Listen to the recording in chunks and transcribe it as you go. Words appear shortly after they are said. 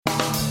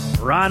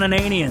Ron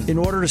Ananian. In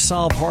order to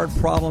solve hard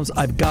problems,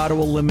 I've got to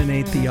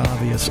eliminate the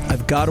obvious.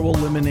 I've got to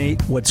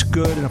eliminate what's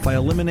good, and if I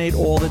eliminate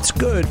all that's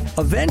good,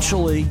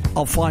 eventually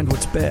I'll find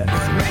what's bad.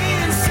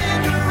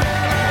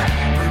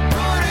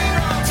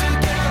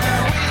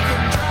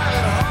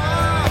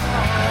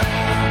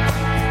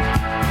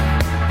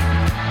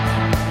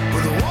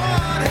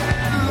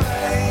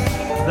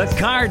 The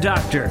Car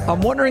Doctor.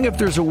 I'm wondering if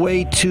there's a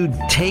way to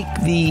take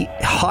the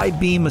high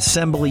beam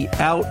assembly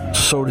out,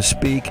 so to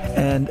speak,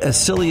 and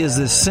as silly as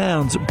this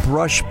sounds,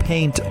 brush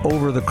paint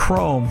over the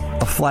chrome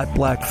a flat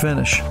black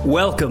finish.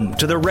 Welcome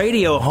to the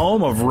radio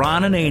home of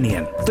Ron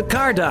Ananian, the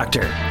Car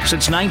Doctor.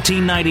 Since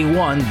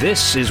 1991,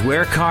 this is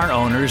where car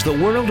owners the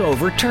world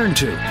over turn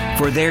to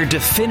for their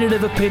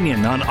definitive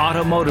opinion on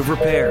automotive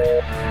repair.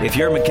 If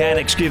your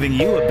mechanic's giving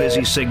you a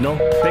busy signal,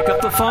 pick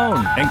up the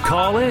phone and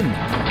call in.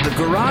 The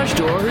garage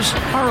doors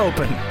are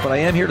open. But I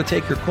am here to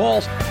take your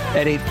calls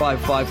at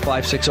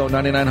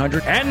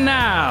 855-560-9900. And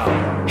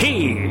now,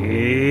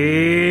 here's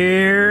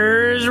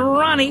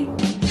Ronnie.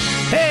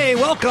 Hey,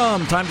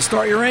 welcome. Time to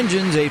start your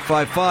engines.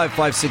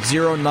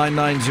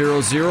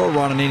 855-560-9900.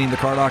 Ron Ananian, the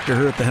Car Doctor,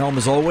 here at the helm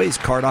as always.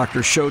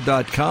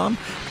 CarDoctorShow.com.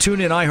 Tune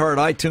in, iHeart,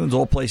 iTunes,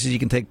 all places you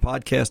can take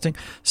podcasting,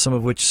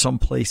 some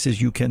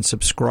places you can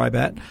subscribe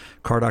at.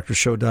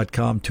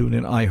 CarDoctorShow.com. Tune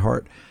in,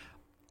 iHeart,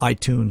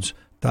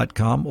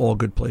 iTunes.com, all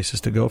good places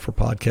to go for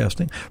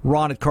podcasting.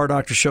 Ron at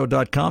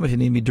CarDoctorShow.com if you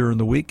need me during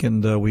the week,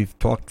 and we've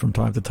talked from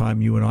time to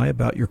time, you and I,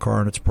 about your car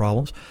and its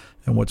problems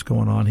and what's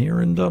going on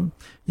here. And,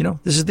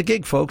 this is the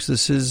gig, folks.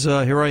 This is,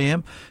 here I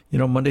am,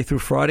 Monday through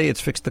Friday, it's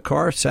Fix the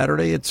Car.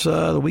 Saturday, it's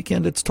the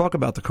weekend, it's Talk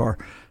About the Car.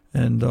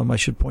 And I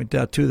should point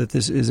out, too, that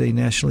this is a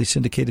nationally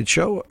syndicated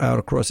show out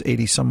across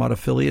 80-some-odd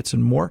affiliates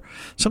and more.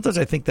 Sometimes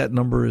I think that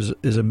number is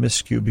a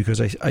miscue because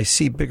I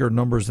see bigger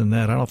numbers than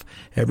that. I don't know if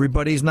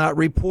everybody's not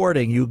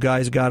reporting. You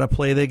guys got to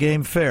play the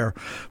game fair.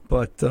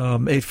 But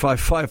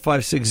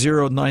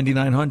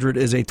 855-560-9900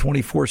 is a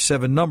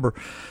 24/7 number.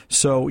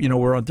 So,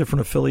 we're on different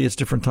affiliates,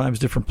 different times,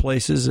 different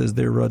places as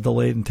they're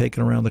delayed and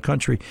taken around the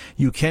country.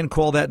 You can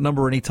call that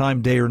number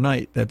anytime, day or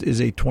night. That is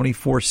a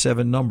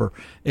 24/7 number,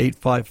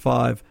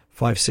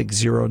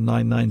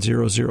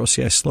 855-560-9900.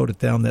 See, I slowed it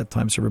down that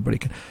time so everybody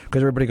can,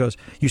 because everybody goes,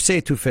 you say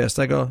it too fast.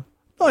 I go,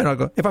 no, I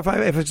go,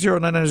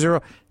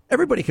 855-560-9900.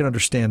 Everybody can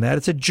understand that.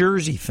 It's a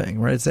Jersey thing,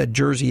 right? It's that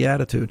Jersey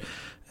attitude.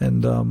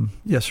 And,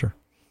 yes, sir.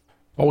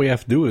 All we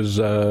have to do is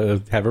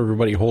have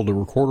everybody hold a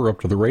recorder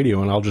up to the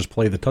radio, and I'll just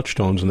play the touch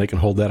tones, and they can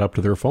hold that up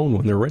to their phone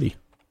when they're ready.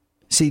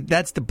 See,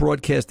 that's the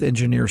broadcast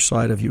engineer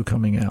side of you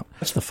coming out.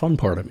 That's the fun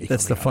part of me.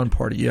 That's the fun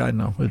part. Yeah, I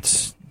know.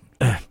 It's...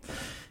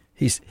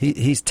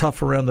 He's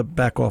tough around the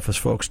back office,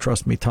 folks.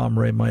 Trust me, Tom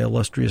Ray, my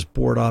illustrious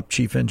board op,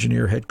 chief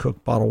engineer, head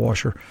cook, bottle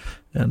washer,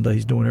 and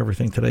he's doing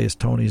everything today as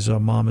Tony's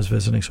mom is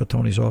visiting, so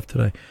Tony's off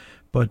today.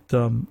 But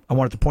I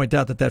wanted to point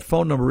out that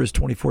phone number is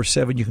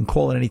 24/7. You can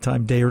call it any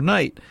time, day or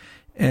night,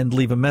 and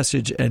leave a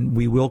message, and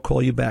we will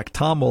call you back.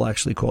 Tom will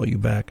actually call you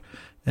back.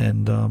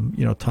 And,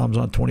 Tom's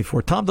on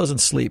 24. Tom doesn't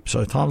sleep,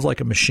 so Tom's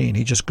like a machine.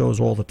 He just goes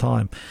all the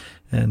time.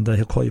 And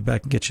he'll call you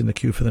back and get you in the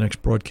queue for the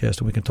next broadcast,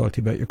 and we can talk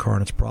to you about your car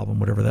and its problem,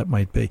 whatever that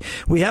might be.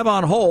 We have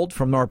on hold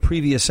from our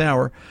previous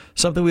hour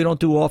something we don't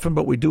do often,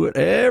 but we do it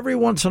every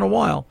once in a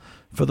while.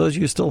 For those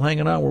of you still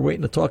hanging on, we're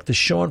waiting to talk to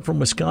Sean from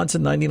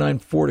Wisconsin, 99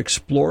 Ford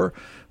Explorer,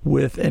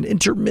 with an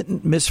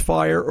intermittent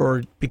misfire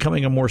or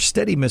becoming a more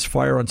steady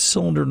misfire on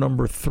cylinder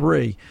number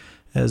 3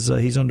 as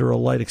he's under a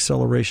light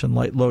acceleration,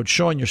 light load.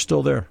 Sean, you're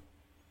still there?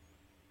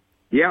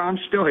 Yeah, I'm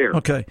still here.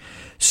 Okay.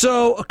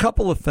 So a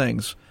couple of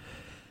things.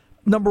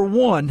 Number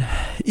one,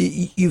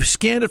 you've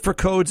scanned it for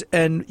codes,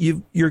 and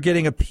you're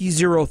getting a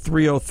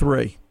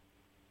P0303,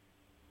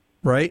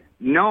 right?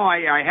 No,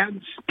 I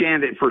haven't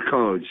scanned it for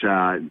codes.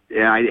 I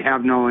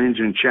have no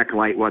engine check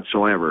light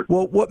whatsoever.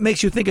 Well, what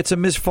makes you think it's a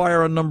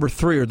misfire on number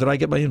 3, or did I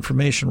get my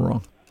information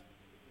wrong?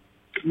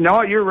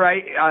 No, you're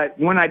right.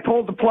 When I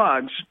pulled the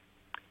plugs,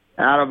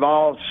 out of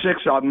all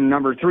 6 of them,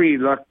 number 3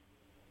 looked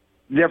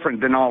different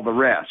than all the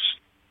rest.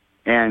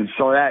 And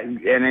so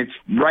it's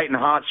right in the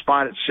hot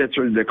spot.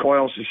 The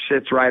coil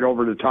sits right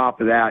over the top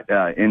of that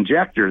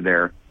injector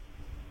there.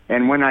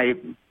 And when I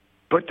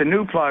put the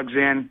new plugs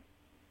in,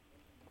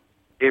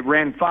 it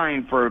ran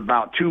fine for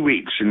about 2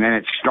 weeks, and then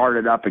it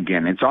started up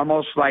again. It's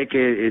almost like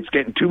it's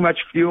getting too much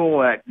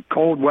fuel at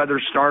cold weather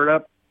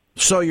startup.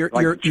 So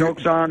your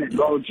chokes on, it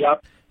loads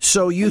up.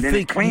 So you and then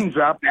think it cleans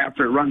up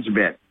after it runs a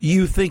bit.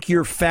 You think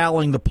you're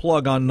fouling the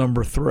plug on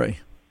number 3?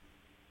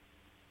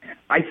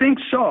 I think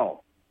so.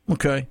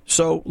 Okay,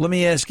 so let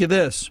me ask you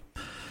this.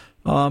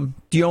 Do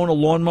you own a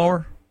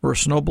lawnmower or a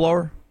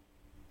snowblower?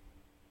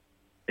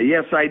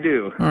 Yes, I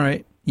do. All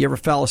right. You ever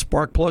foul a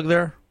spark plug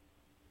there?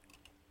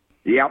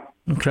 Yep.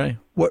 Okay.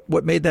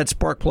 What made that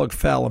spark plug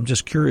foul? I'm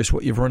just curious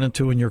what you've run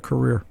into in your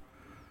career.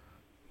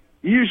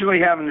 Usually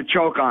having the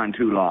choke on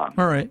too long.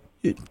 All right.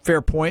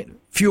 Fair point.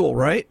 Fuel,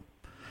 right?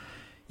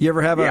 You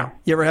ever have a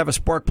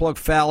spark plug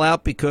foul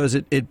out because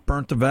it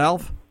burnt the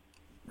valve?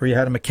 Or you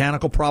had a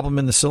mechanical problem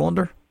in the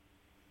cylinder?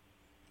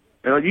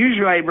 Well,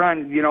 usually I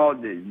run,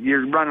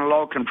 you're running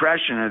low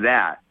compression of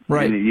that.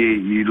 Right. And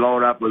you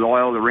load up with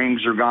oil, the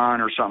rings are gone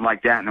or something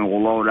like that, and it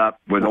will load up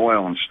with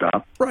oil and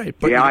stuff. Right.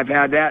 But yeah, I've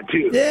had that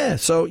too. Yeah,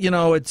 so,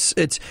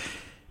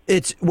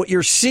 it's what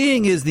you're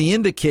seeing is the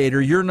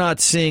indicator. You're not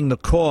seeing the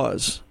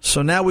cause.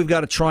 So now we've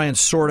got to try and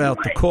sort out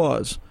the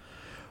cause.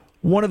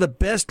 One of the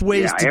best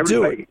ways to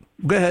do it.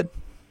 Go ahead.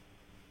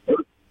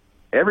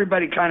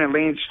 Everybody kind of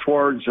leans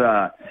towards, you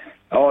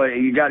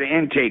got an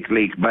intake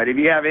leak. But if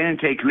you have an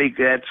intake leak,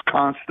 that's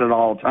constant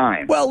all the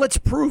time. Well, let's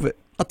prove it.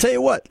 I'll tell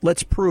you what.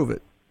 Let's prove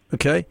it.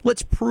 Okay?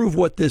 Let's prove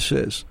what this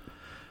is.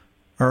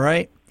 All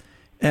right?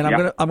 And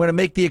I'm going to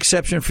make the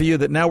exception for you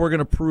that now we're going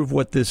to prove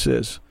what this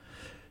is.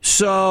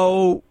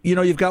 So,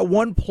 you've got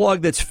one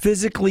plug that's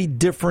physically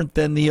different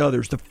than the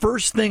others. The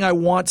first thing I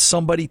want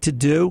somebody to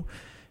do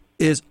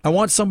is I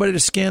want somebody to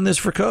scan this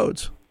for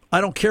codes. I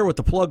don't care what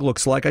the plug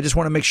looks like. I just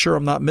want to make sure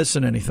I'm not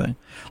missing anything.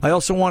 I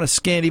also want to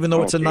scan, even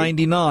though it's a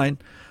 99,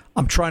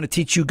 I'm trying to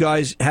teach you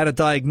guys how to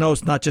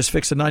diagnose, not just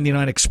fix a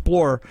 99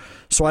 Explorer.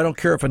 So I don't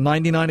care if a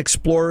 99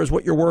 Explorer is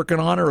what you're working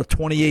on or a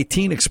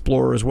 2018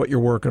 Explorer is what you're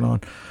working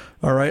on.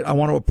 All right? I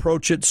want to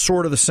approach it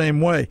sort of the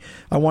same way.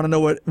 I want to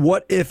know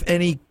what if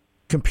any,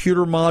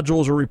 computer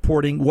modules are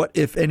reporting what,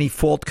 if any,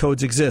 fault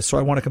codes exist. So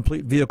I want a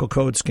complete vehicle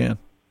code scan.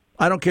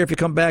 I don't care if you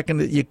come back and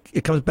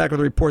it comes back with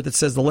a report that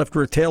says the left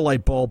rear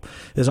taillight bulb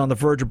is on the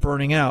verge of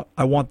burning out.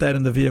 I want that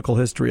in the vehicle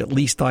history. At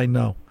least I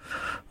know.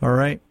 All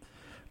right.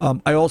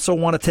 I also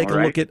want to take a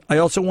look at. I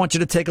also want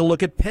you to take a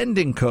look at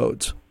pending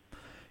codes.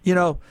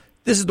 This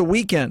is the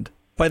weekend.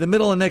 By the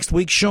middle of next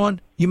week, Sean,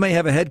 you may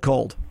have a head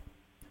cold.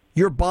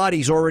 Your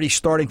body's already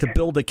starting to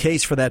build a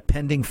case for that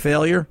pending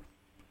failure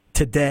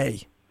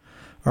today.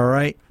 All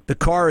right? The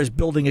car is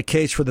building a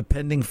case for the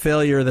pending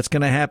failure that's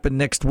going to happen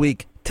next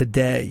week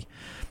today.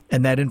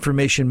 And that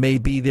information may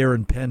be there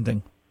in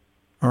pending.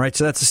 All right?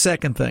 So that's the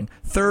second thing.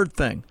 Third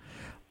thing,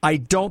 I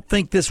don't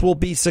think this will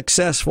be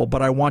successful,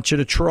 but I want you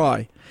to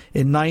try.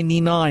 In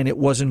 99, it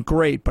wasn't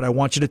great, but I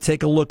want you to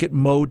take a look at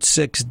Mode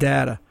 6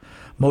 data.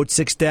 Mode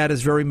 6 data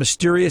is very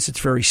mysterious. It's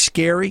very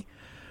scary,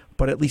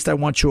 but at least I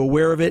want you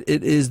aware of it.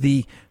 It is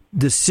the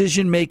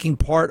decision-making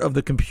part of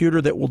the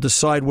computer that will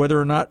decide whether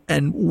or not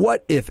and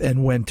what, if,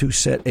 and when to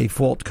set a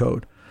fault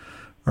code.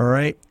 All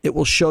right? It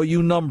will show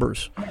you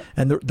numbers.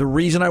 And the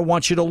reason I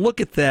want you to look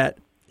at that,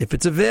 if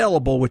it's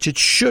available, which it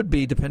should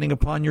be depending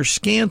upon your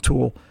scan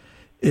tool,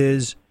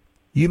 is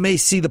you may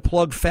see the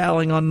plug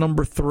fouling on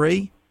number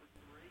 3,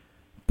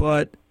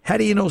 but how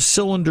do you know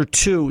cylinder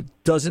 2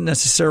 doesn't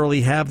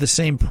necessarily have the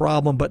same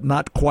problem but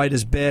not quite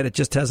as bad? It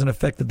just hasn't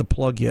affected the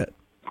plug yet.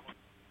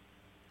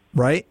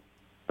 Right?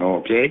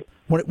 Okay.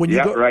 When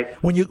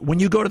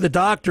you go to the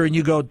doctor and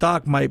you go,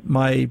 Doc,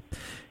 I'm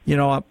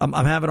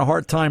having a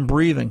hard time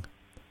breathing.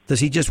 Does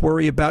he just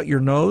worry about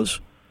your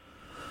nose?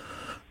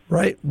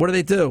 Right? What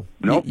do?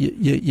 Nope.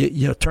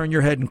 You turn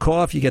your head and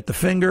cough. You get the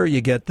finger.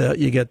 You get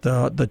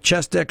the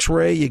chest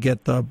X-ray. You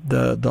get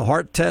the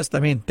heart test.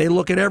 I mean, they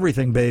look at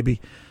everything, baby.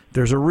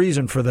 There's a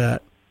reason for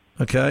that.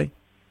 Okay.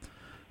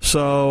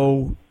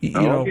 So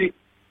go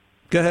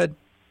ahead.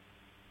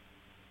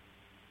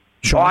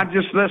 Sean? Oh, I'm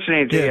just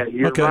listening to you.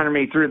 You're running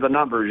me through the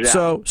numbers.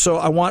 Yeah. So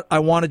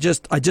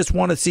I just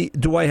want to see,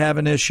 do I have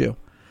an issue?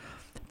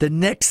 The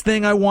next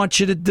thing I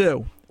want you to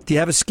do you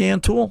have a scan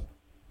tool?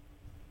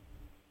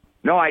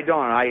 No, I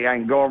don't. I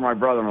can go over my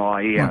brother-in-law.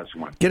 He has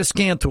one. Get a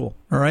scan tool,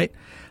 all right?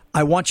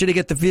 I want you to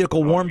get the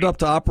vehicle warmed up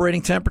to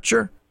operating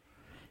temperature,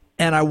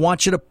 and I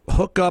want you to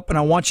hook up, and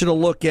I want you to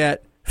look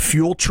at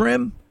fuel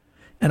trim,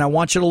 and I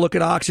want you to look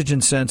at oxygen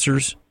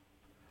sensors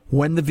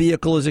when the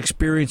vehicle is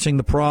experiencing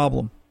the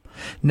problem.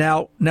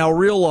 Now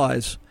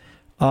realize,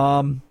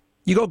 you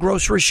go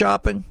grocery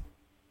shopping,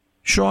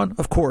 Sean,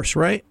 of course,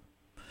 right?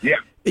 Yeah.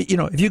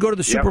 If you go to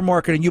the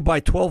supermarket and you buy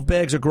 12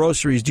 bags of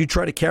groceries, do you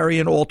try to carry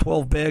in all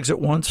 12 bags at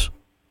once?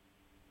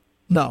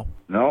 No.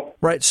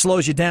 Right? It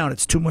slows you down.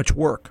 It's too much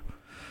work.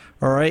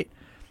 All right?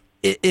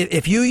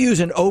 If you use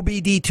an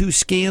OBD2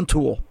 scan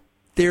tool,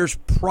 there's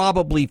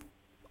probably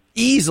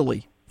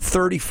easily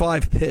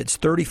 35 PIDs,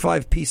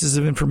 35 pieces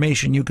of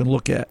information you can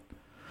look at.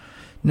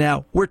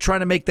 Now, we're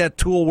trying to make that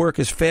tool work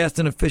as fast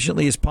and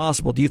efficiently as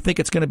possible. Do you think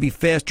it's going to be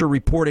faster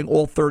reporting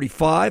all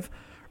 35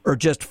 or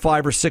just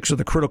 5 or 6 of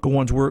the critical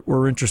ones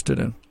we're interested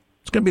in?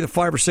 It's going to be the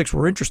 5 or 6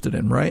 we're interested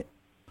in, right?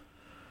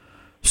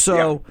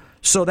 So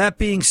that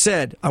being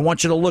said, I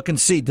want you to look and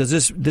see, does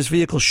this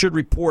vehicle should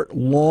report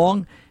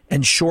long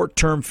and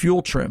short-term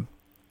fuel trim.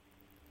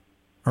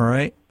 All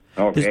right?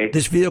 Okay.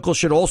 This vehicle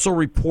should also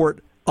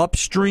report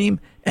upstream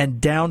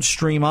and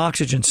downstream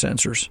oxygen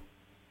sensors.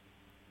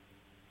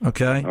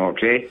 Okay.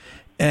 Okay.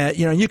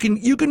 You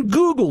can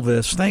Google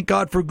this. Thank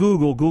God for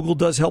Google. Google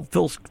does help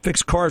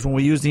fix cars when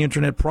we use the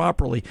internet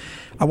properly.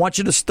 I want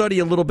you to study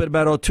a little bit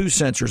about O2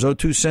 sensors.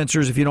 O2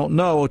 sensors, if you don't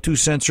know, O2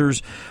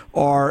 sensors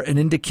are an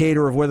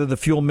indicator of whether the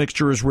fuel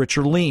mixture is rich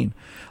or lean.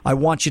 I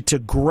want you to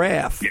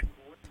graph.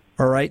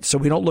 All right, so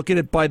we don't look at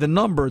it by the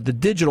number, the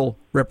digital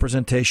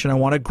representation. I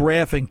want a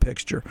graphing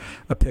picture.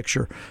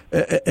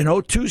 An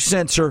O2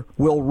 sensor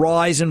will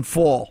rise and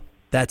fall.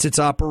 That's its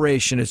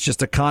operation. It's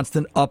just a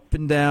constant up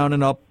and down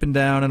and up and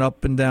down and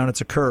up and down.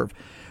 It's a curve.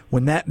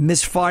 when that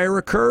misfire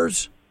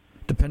occurs,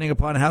 depending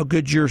upon how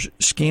good your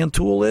scan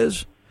tool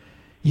is,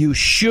 you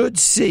should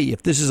see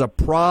if this is a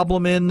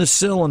problem in the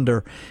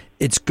cylinder,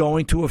 it's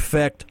going to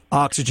affect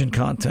oxygen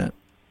content.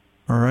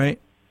 All right?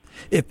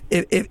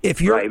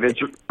 If you're right, if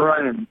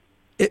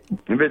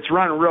it's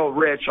running real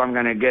rich, I'm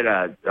going to get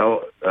a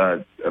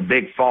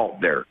big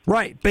fault there.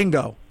 Right,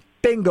 bingo,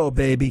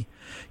 baby.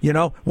 You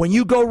know, when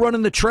you go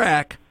running the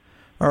track,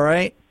 all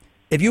right.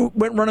 If you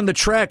went running the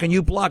track and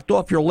you blocked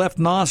off your left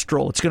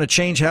nostril, it's going to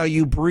change how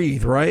you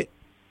breathe, right?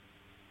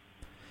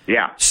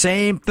 Yeah.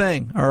 Same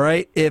thing, all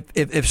right?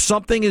 If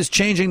something is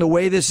changing the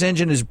way this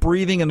engine is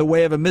breathing in the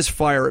way of a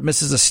misfire, it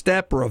misses a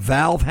step or a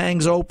valve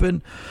hangs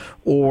open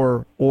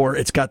or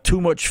it's got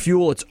too much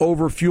fuel, it's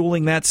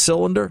overfueling that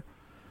cylinder,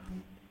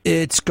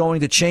 it's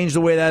going to change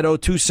the way that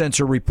O2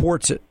 sensor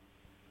reports it,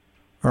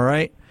 all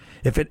right?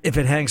 If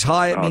it hangs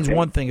high, it means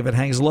one thing. If it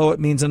hangs low, it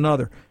means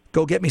another.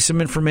 Go get me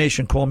some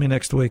information. Call me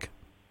next week.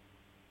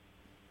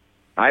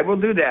 I will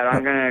do that.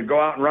 I'm going to go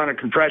out and run a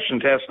compression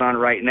test on it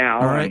right now.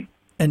 All right.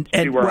 And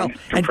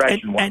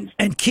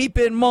keep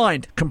in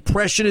mind,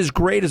 compression is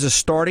great as a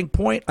starting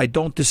point. I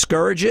don't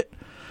discourage it,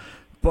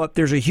 but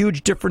there's a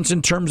huge difference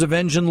in terms of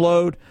engine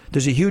load.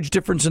 There's a huge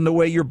difference in the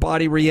way your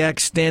body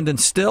reacts standing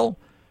still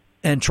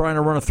and trying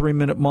to run a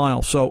 3-minute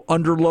mile. So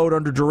under load,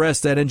 under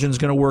duress, that engine's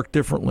going to work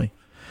differently.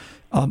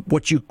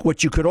 What you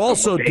could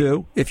also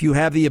do, if you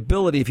have the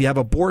ability, if you have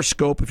a bore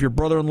scope, if your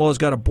brother-in-law's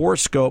got a bore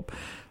scope,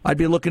 I'd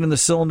be looking in the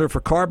cylinder for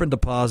carbon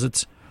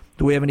deposits.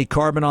 Do we have any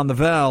carbon on the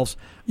valves?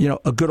 You know,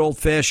 a good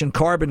old-fashioned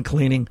carbon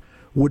cleaning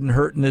wouldn't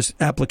hurt in this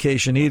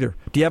application either.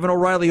 Do you have an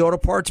O'Reilly Auto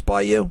Parts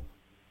by you?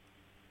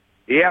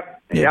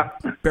 Yep.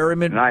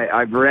 Berryman. And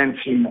I've ran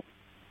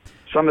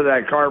some of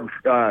that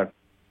carb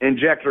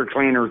injector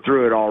cleaner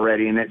through it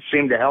already, and it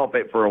seemed to help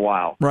it for a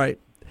while. Right.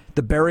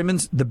 The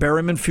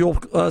Berryman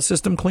fuel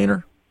system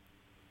cleaner?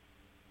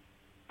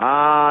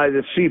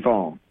 The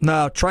Seafoam.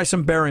 No, try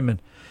some Berryman.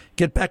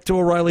 Get back to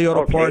O'Reilly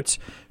Auto Parts.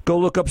 Go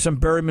look up some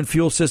Berryman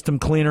fuel system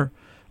cleaner.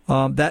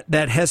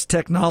 That Hess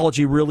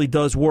technology really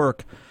does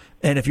work.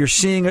 And if you're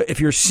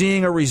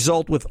seeing a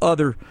result with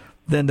other,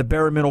 then the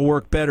Berryman will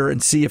work better,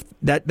 and see if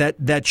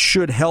that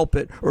should help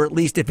it, or at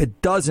least if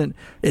it doesn't,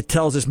 it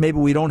tells us maybe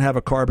we don't have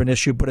a carbon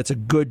issue, but it's a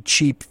good,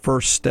 cheap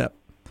first step.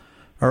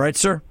 All right,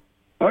 sir?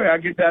 Okay,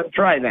 I'll get that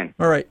try then.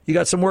 All right. You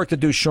got some work to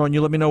do, Sean.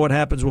 You let me know what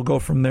happens. We'll go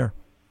from there.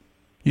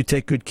 You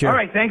take good care. All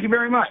right. Thank you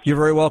very much. You're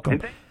very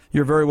welcome.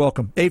 You're very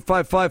welcome.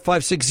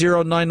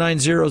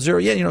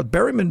 855-560-9900. Yeah, you know,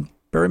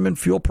 Berryman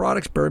Fuel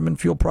Products,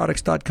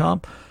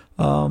 BerrymanFuelProducts.com.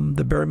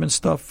 The Berryman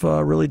stuff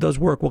really does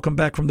work. We'll come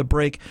back from the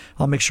break.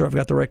 I'll make sure I've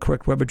got the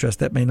correct web address.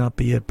 That may not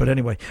be it. But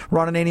anyway,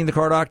 Ron Ananian, the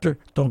Car Doctor.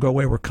 Don't go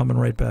away. We're coming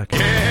right back.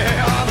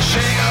 Yeah, I'm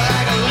shaking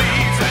like a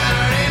leaf, and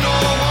it ain't no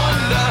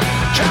wonder.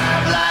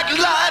 Drive like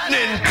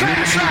lightning,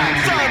 crash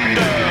like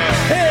thunder.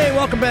 Hey,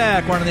 welcome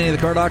back. Ron Ananian, the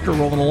Car Doctor,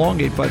 rolling along,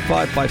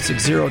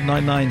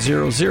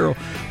 855-560-9900.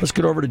 Let's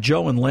get over to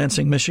Joe in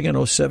Lansing,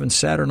 Michigan, 07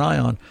 Saturn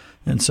Ion,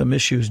 and some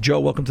issues. Joe,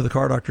 welcome to the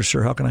Car Doctor,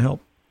 sir. How can I help?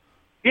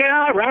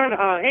 Yeah, Ron.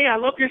 Hey, I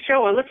love your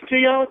show. I listen to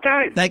you all the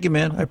time. Thank you,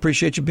 man. I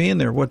appreciate you being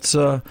there. What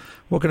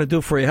can I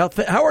do for you?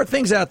 How are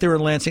things out there in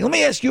Lansing? Let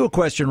me ask you a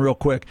question real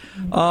quick.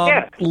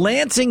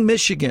 Lansing,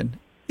 Michigan,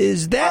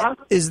 is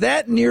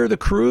that near the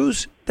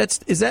cruise?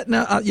 Is that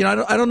now?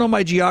 I don't know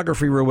my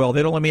geography real well.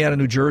 They don't let me out of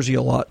New Jersey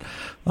a lot.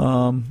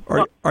 Are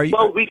you?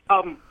 Well,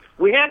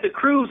 we had the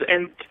cruise,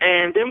 and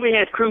then we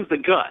had Cruise the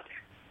Gut.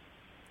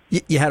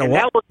 You had a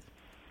what?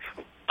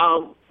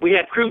 We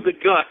had Cruise the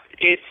Gut.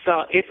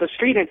 It's a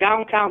street in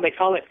downtown. They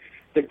call it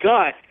the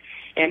Gut,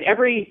 and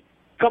every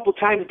couple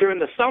times during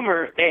the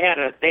summer they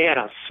had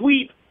a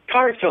sweet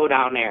car show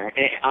down there.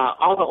 And,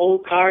 all the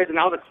old cars and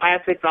all the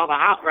classics, all the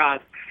hot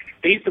rods.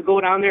 They used to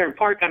go down there and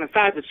park on the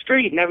side of the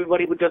street, and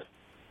everybody would just,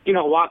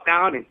 walk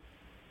down and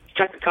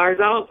check the cars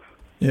out.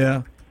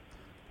 Yeah.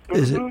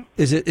 Mm-hmm.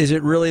 Is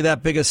it really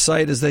that big a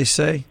site as they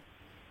say?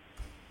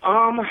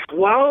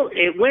 Well,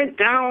 it went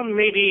down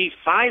maybe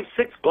 5-6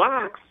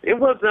 blocks. It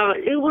was a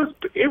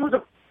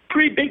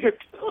pretty big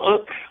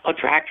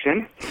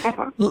attraction.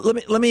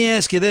 Let me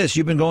ask you this: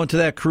 you've been going to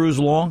that cruise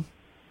long?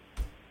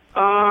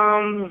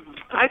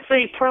 I'd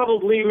say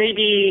probably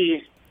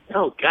maybe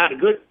a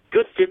good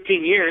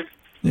 15 years.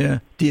 Yeah.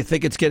 Do you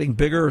think it's getting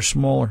bigger or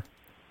smaller?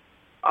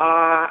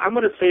 I'm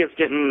gonna say it's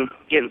getting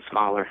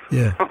smaller.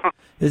 Yeah.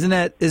 Isn't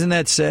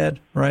that sad?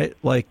 Right?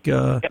 Like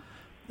yep.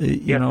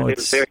 It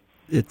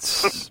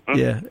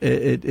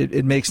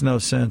makes no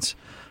sense.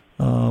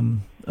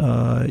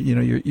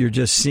 You're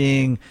just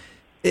seeing.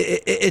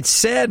 It's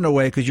sad in a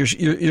way because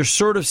you're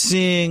sort of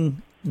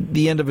seeing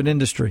the end of an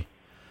industry,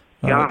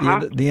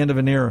 the end of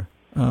an era.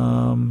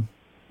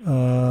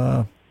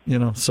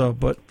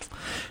 But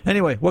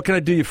anyway, what can I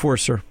do you for,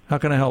 sir? How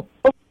can I help?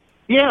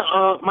 Yeah,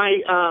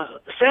 my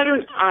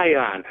Saturn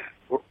Ion.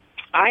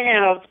 I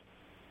have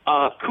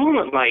a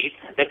coolant light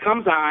that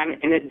comes on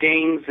and it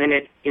dings and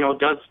it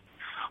does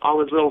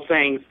all its little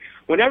things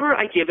whenever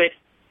I give it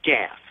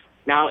gas.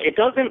 Now it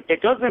doesn't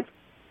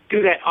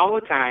do that all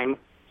the time.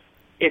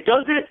 It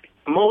does it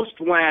most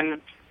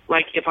when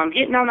like if I'm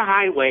getting on the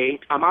highway,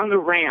 I'm on the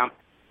ramp,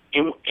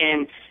 and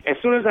as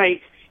soon as I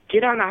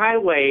get on the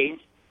highway,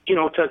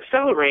 to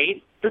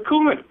accelerate, the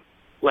coolant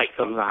light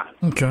comes on.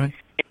 Okay.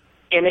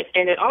 And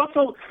it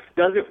also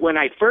does it when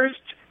I first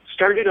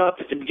started up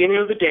at the beginning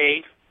of the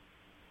day.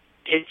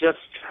 It just,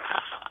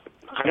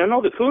 I don't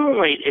know, the coolant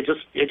light, it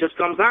just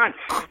comes on.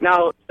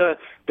 Now the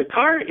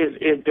car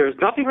is there's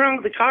nothing wrong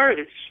with the car.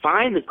 It's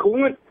fine. The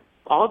coolant,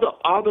 all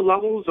the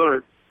levels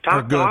are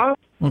topped off.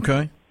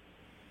 Okay.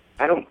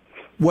 I don't.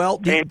 Well,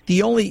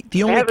 the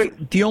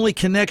only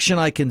connection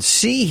I can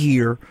see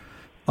here,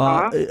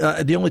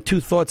 the only two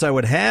thoughts I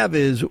would have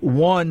is,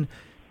 one,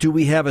 do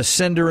we have a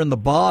sender in the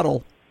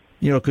bottle?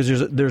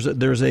 Because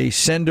there's a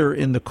sender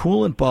in the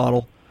coolant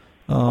bottle.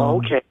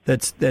 Okay.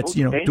 That's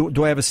okay.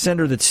 Do I have a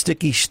sender that's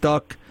sticking,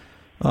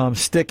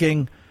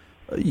 and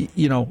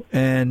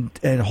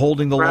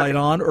holding the light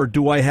on, or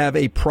do I have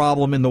a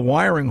problem in the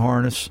wiring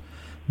harness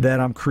that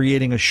I'm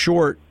creating a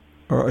short?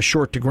 Or a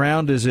short to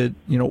ground? Is it,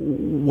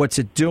 what's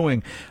it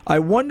doing? I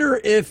wonder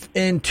if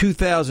in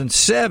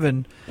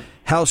 2007,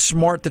 how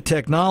smart the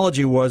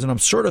technology was, and I'm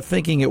sort of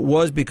thinking it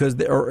was because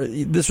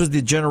this was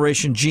the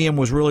generation GM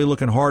was really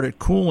looking hard at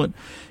coolant.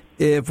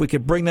 If we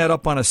could bring that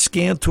up on a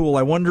scan tool,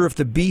 I wonder if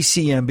the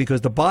BCM,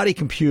 because the body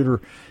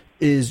computer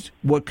is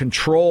what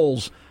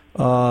controls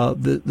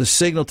the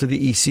signal to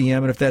the ECM,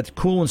 and if that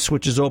coolant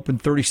switch is open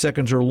 30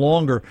 seconds or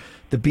longer,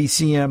 the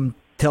BCM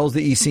tells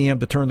the ECM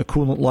to turn the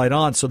coolant light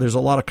on. So there's a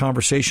lot of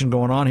conversation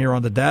going on here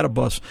on the data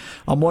bus.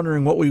 I'm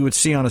wondering what we would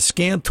see on a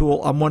scan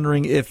tool. I'm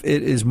wondering if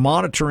it is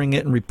monitoring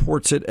it and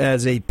reports it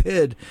as a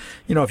PID.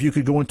 If you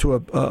could go into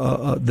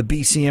the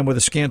BCM with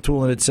a scan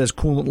tool and it says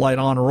coolant light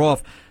on or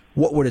off,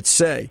 what would it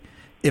say?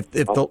 If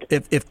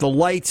the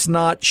light's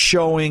not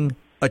showing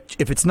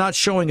if it's not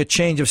showing a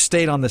change of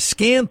state on the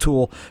scan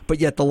tool, but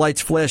yet the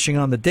light's flashing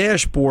on the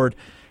dashboard,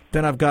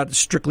 then I've got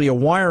strictly a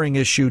wiring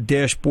issue,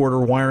 dashboard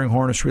or wiring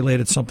harness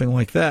related, something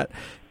like that.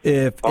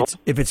 If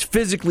it's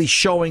physically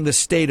showing the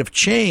state of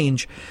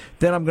change,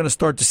 then I'm going to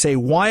start to say,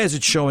 why is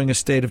it showing a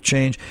state of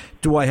change?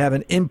 Do I have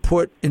an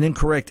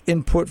incorrect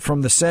input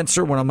from the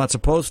sensor when I'm not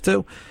supposed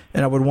to?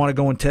 And I would want to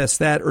go and test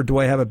that. Or do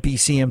I have a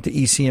BCM to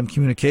ECM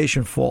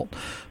communication fault?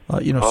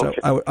 So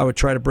I would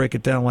try to break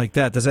it down like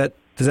that. Does that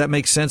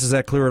make sense? Does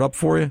that clear it up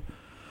for you?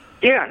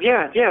 Yeah.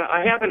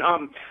 I haven't.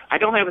 I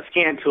don't have a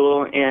scan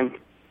tool, and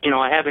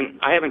I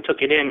haven't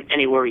took it in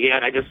anywhere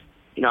yet. I just,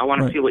 I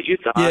want to see what you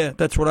thought. Yeah,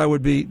 that's what I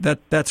would be.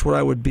 That's what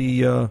I would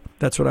be.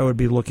 That's what I would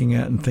be looking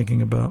at and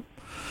thinking about.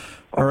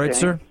 All right,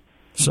 sir.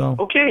 So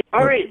okay,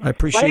 all right. I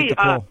appreciate the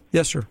call.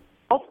 Yes, sir.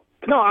 Oh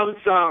no, I was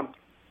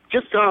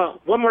just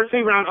one more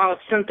thing around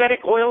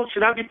synthetic oil.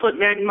 Should I be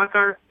putting that in my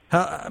car?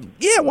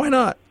 Yeah, why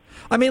not?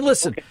 I mean,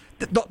 listen,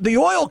 the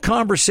oil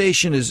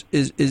conversation is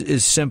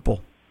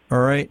simple. All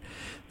right,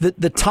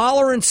 the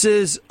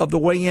tolerances of the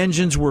way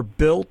engines were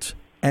built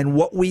and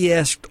what we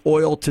asked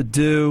oil to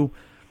do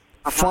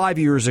 5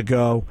 years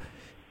ago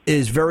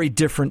is very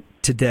different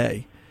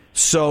today.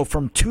 So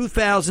from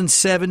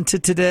 2007 to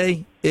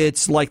today,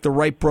 it's like the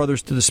Wright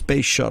brothers to the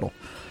space shuttle.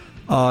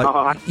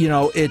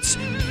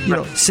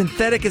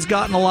 Synthetic has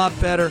gotten a lot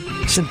better.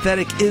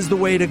 Synthetic is the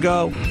way to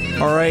go.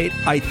 All right.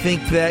 I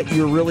think that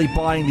you're really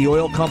buying the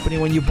oil company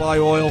when you buy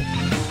oil.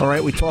 All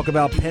right. We talk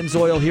about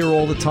Pennzoil here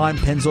all the time.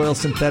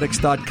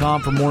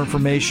 Pennzoilsynthetics.com for more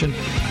information.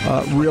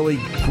 Really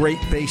great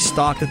base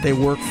stock that they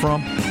work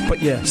from.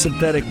 But yeah,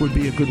 synthetic would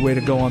be a good way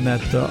to go on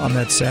that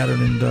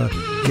Saturn and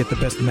get the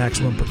best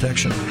maximum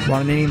protection.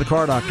 Ron Ananian, the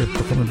Car Doctor.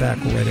 We're coming back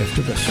right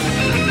after this.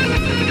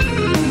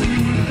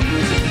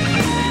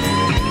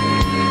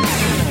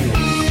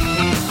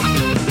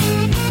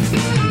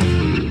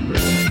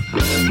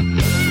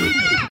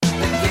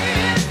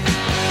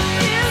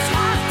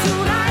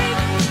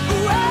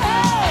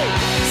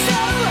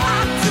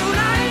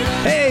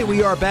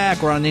 We are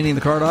back. Ron Ananian,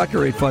 the Car Doctor,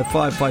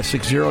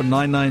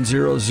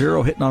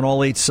 855-560-9900, hitting on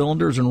all 8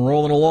 cylinders and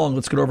rolling along.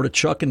 Let's get over to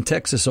Chuck in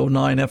Texas,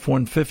 09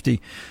 F-150,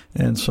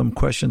 and some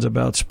questions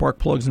about spark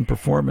plugs and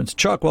performance.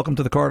 Chuck, welcome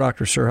to the Car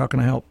Doctor, sir. How can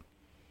I help?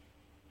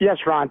 Yes,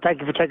 Ron.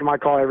 Thank you for taking my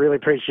call. I really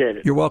appreciate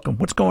it. You're welcome.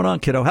 What's going on,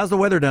 kiddo? How's the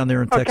weather down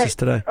there in Texas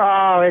today?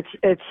 Oh,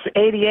 it's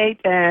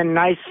 88 and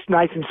nice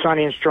and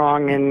sunny and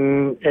strong,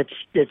 and it's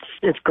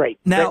great.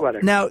 Great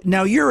weather.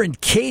 Now you're in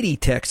Katy,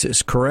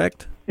 Texas,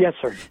 correct? Yes,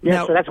 sir.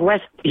 So that's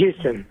West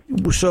Houston.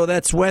 So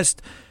that's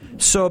west.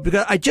 So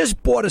because I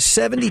just bought a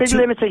 72. City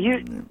limits of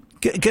Houston.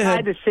 Go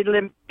ahead. The city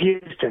limit of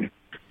Houston.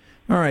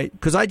 All right,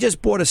 because I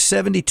just bought a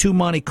 72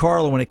 Monte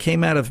Carlo when it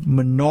came out of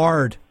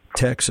Menard,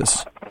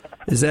 Texas.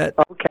 Is that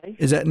okay?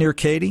 Is that near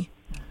Katy?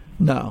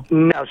 No.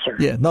 No, sir.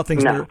 Yeah,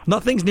 nothing's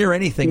near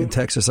anything in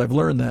Texas. I've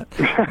learned that.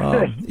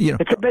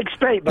 It's a big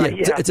state, but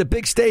it's a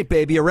big state,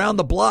 baby. Around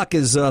the block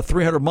is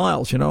 300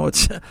 miles.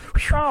 It's.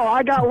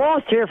 I got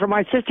lost here for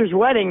my sister's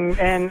wedding,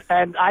 and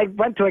I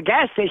went to a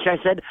gas station.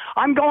 I said,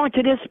 I'm going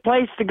to this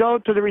place to go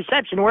to the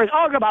reception. Whereas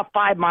I'll go about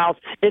 5 miles.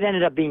 It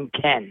ended up being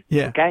 10.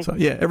 Yeah. Okay. So,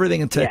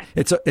 everything in Texas.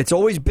 Yeah. It's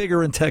always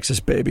bigger in Texas,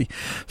 baby.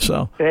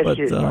 So,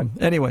 huge,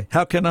 anyway,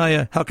 how can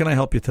I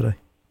help you today?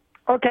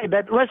 Okay,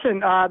 but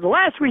listen, the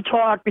last we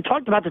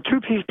talked about the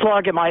two-piece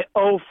plug in my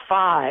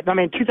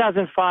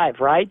 2005,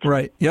 right?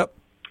 Right. Yep.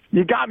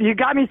 You got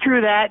me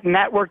through that, and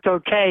that worked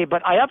okay.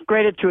 But I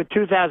upgraded to a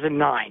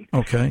 2009.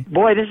 Okay.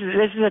 Boy, this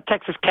is a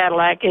Texas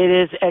Cadillac.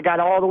 It got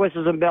all the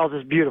whistles and bells.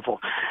 It's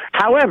beautiful.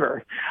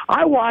 However,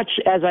 I watch,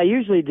 as I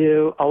usually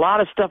do, a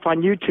lot of stuff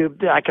on YouTube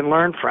that I can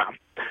learn from.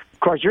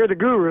 Of course, you're the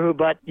guru,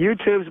 but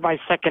YouTube's my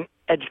second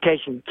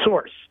education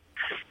source.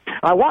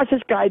 I watched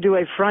this guy do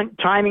a front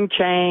timing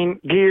chain,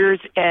 gears,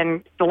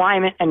 and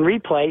alignment and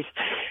replace.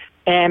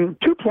 And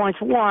 2 points.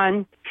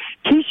 One,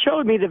 he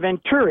showed me the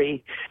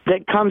Venturi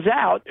that comes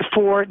out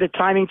for the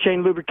timing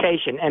chain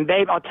lubrication. And,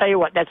 babe, I'll tell you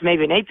what, that's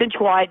maybe an 1/8 inch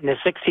wide and a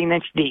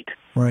 16-inch deep.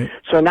 Right.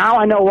 So now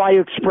I know why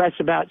you express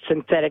about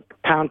synthetic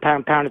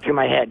pounded through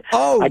my head.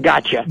 Oh, I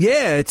got you.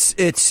 Yeah,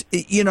 it's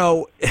you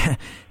know,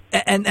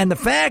 and the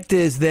fact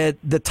is that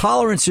the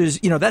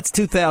tolerances, you know, that's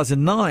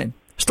 2009.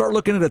 Start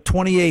looking at a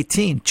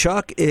 2018,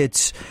 Chuck.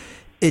 It's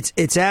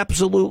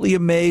absolutely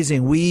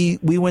amazing.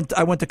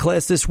 I went to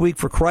class this week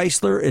for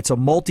Chrysler. It's a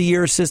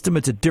multi-year system.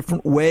 It's a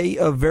different way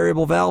of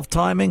variable valve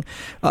timing.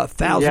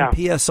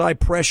 1,000 psi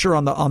pressure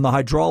on the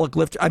hydraulic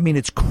lift. I mean,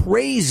 it's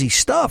crazy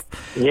stuff.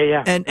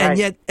 Yeah.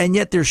 And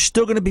yet there's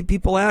still going to be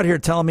people out here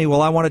telling me,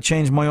 well, I want to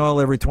change my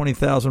oil every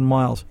 20,000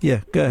 miles.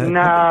 Yeah, go ahead.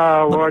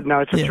 No, Lord,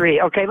 no. It's a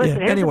tree. Okay, listen.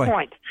 Here's Anyway. the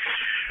point.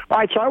 All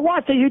right, so I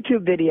watched a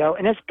YouTube video,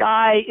 and this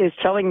guy is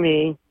telling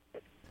me.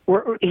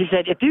 He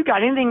said, if you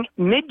got anything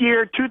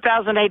mid-year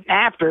 2008 and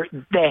after,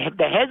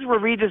 the heads were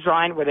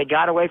redesigned where they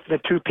got away from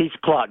the two-piece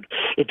plug.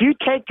 If you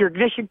take your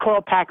ignition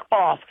coil pack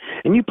off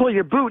and you pull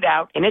your boot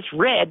out and it's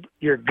red,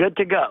 you're good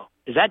to go.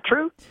 Is that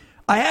true?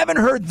 I haven't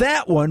heard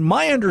that one.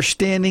 My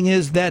understanding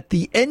is that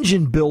the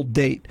engine build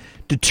date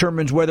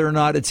determines whether or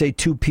not it's a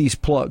two-piece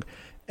plug.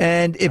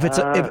 And if it's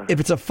if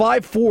it's a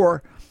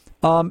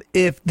 5.4,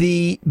 if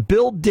the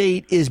build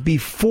date is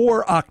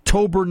before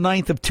October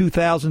 9th of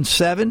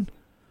 2007,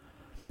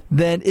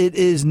 then it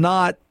is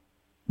not.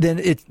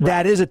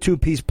 That is a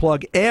two-piece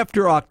plug.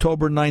 After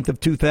October 9th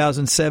of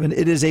 2007,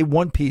 it is a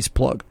one-piece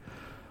plug.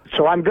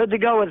 So I'm good to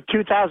go with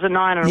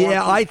 2009.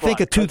 I think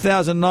a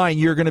 2009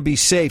 you're going to be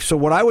safe. So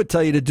what I would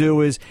tell you to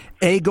do is,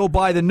 go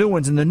buy the new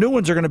ones, and the new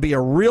ones are going to be a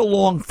real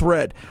long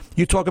thread.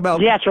 You talk about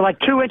so like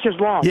 2 inches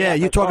long. Yeah,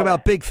 you talk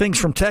about big things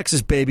from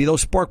Texas, baby.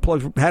 Those spark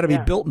plugs had to be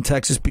built in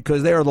Texas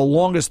because they are the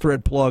longest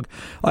thread plug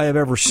I have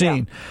ever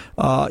seen.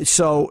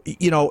 So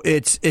you know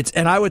it's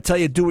and I would tell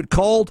you do it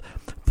cold.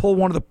 Pull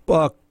one of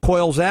the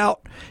coils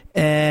out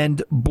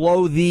and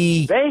blow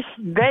the. They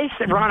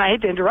Ron, I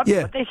hate to interrupt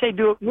you, but they say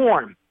do it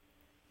warm.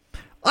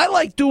 I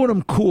like doing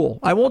them cool.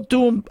 I won't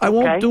do them. I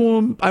won't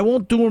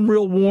do them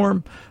real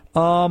warm.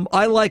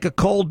 I like a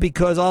cold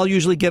because I'll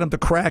usually get them to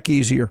crack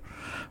easier.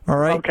 All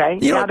right. Okay.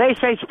 Now they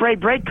say spray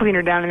brake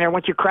cleaner down in there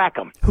once you crack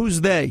them.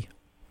 Who's they?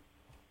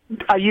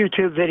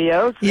 YouTube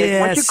videos.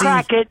 Yeah. Once you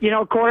crack it,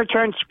 quarter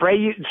turn,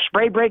 spray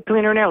brake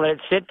cleaner in there. Let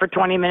it sit for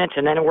 20 minutes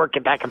and then work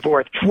it back and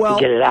forth to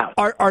get it out.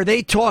 Are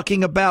they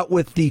talking about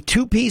with the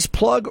two-piece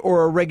plug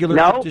or a regular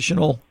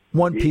traditional?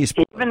 One piece,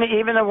 even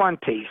the one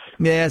piece.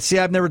 Yeah, see,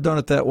 I've never done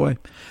it that way.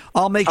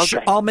 I'll make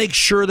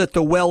sure that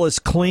the well is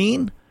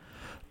clean.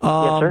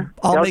 Yes, sir.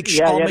 I'll make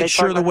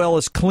sure the well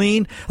is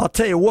clean. I'll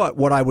tell you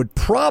what I would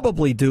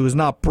probably do is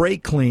not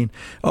brake clean.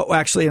 Oh,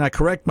 actually, and I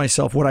correct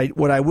myself.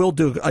 What I will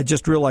do, I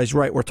just realized,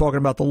 right, we're talking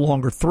about the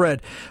longer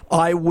thread.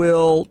 I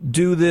will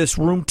do this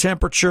room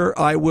temperature.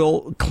 I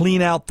will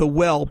clean out the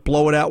well,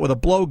 blow it out with a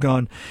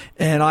blowgun,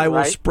 and I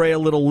will spray a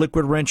little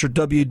liquid wrench or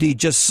WD,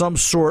 just some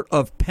sort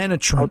of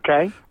penetrant.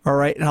 Okay. All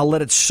right, and I'll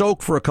let it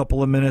soak for a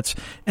couple of minutes,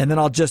 and then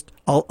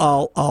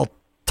I'll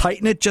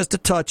tighten it just a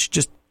touch,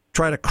 just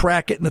try to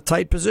crack it in the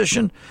tight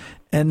position,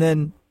 and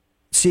then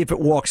see if it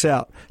walks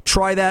out.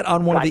 Try that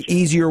on one of the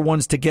easier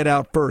ones to get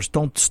out first.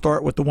 Don't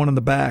start with the one in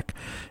the back.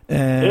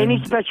 And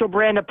any special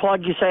brand of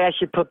plug you say I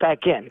should put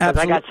back in? Because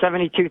I got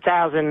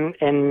 72,000,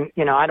 and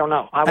I don't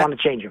know. I want to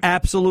change them.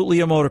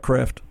 Absolutely a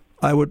Motorcraft.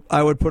 I would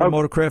put a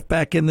Motorcraft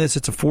back in this.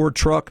 It's a Ford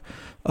truck.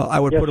 I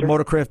would put a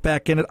Motorcraft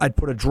back in it. I'd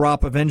put a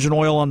drop of engine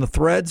oil on the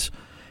threads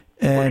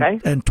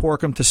and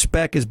torque them to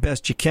spec as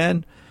best you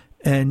can,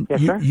 and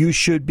you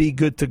should be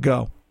good to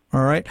go.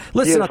 All right.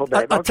 Listen,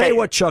 I'll tell you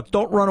what, Chuck,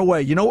 don't run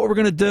away. You know what we're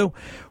going to do?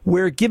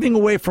 We're giving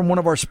away from one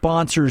of our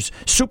sponsors,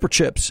 Super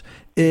Chips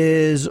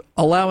is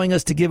allowing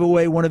us to give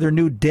away one of their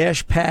new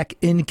Dash Pack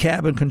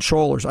in-cabin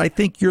controllers. I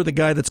think you're the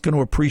guy that's going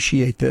to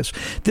appreciate this.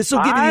 This will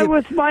give you. That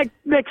was my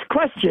next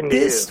question to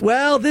you.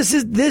 Well, this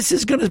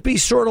is going to be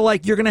sort of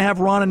like you're going to have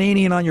Ron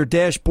Ananian on your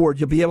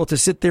dashboard. You'll be able to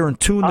sit there and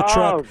tune the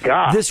truck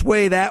this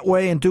way, that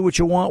way, and do what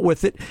you want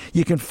with it.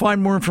 You can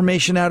find more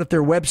information out at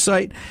their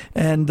website.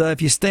 And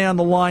if you stay on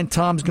the line,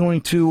 Tom's going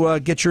to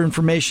get your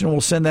information, and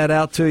we'll send that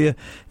out to you.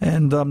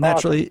 And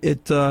naturally,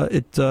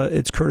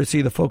 it's courtesy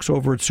of the folks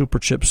over at Super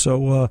Chips.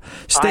 So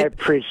I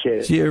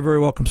appreciate it. You're very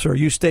welcome, sir.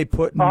 You stay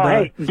put. And,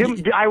 I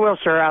will,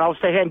 sir. I'll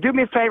stay here. And do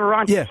me a favor,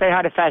 Ron. Say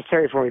hi to Fast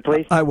Harry for me,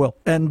 please. I will.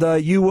 And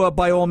you,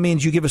 by all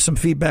means, you give us some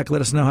feedback. Let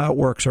us know how it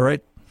works, all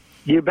right?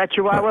 You bet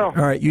you I will. All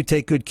right, you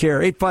take good care.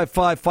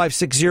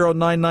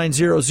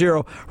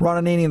 855-560-9900.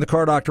 Ron Ananian, the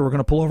Car Doctor. We're going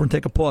to pull over and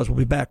take a pause. We'll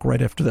be back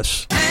right after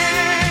this.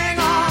 Hang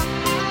on,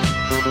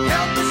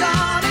 help is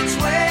on its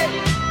way.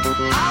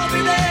 I'll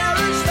be there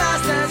as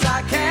fast as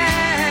I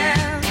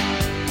can.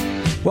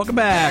 Welcome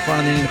back.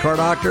 Ron Ananian, the Car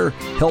Doctor.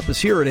 Help is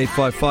here at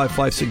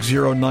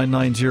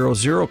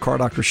 855-560-9900.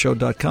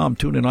 CarDoctorShow.com.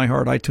 Tune in,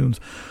 iHeart, iTunes,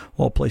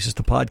 all places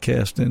to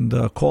podcast, and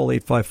call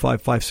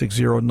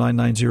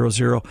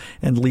 855-560-9900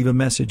 and leave a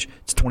message.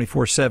 It's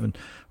 24/7.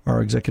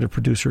 Our executive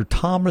producer,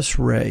 Thomas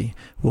Ray,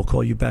 will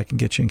call you back and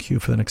get you in queue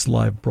for the next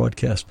live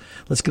broadcast.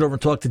 Let's get over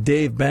and talk to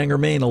Dave, Bangor,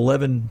 Maine,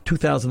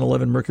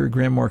 2011 Mercury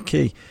Grand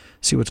Marquis.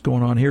 See what's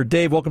going on here.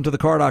 Dave, welcome to the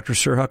Car Doctor,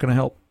 sir. How can I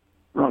help?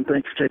 Well,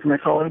 thanks for taking my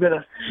call. I've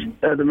got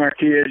the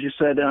Marquis, as you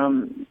said,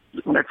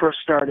 when I first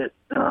started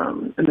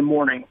in the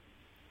morning,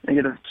 I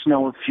get a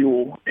smell of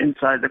fuel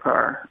inside the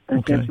car, and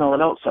I can't smell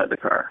it outside the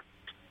car.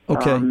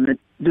 Okay. It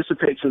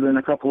dissipates within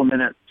a couple of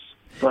minutes,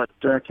 but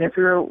I can't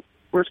figure out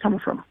where it's coming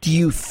from. Do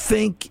you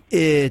think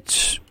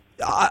it's...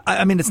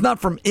 I mean, it's not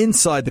from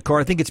inside the car.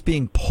 I think it's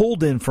being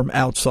pulled in from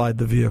outside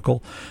the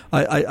vehicle.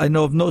 I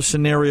know of no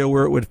scenario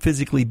where it would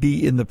physically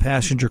be in the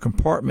passenger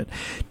compartment.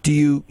 Do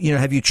you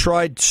have you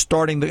tried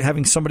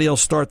having somebody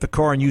else start the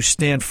car and you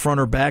stand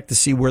front or back to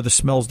see where the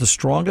smell's the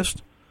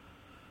strongest?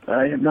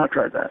 I have not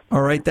tried that.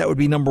 All right, that would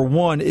be number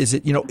one. Is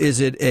it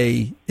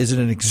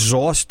an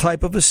exhaust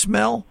type of a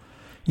smell?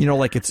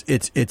 Like it's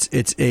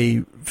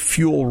a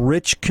fuel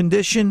rich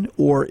condition,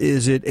 or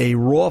is it a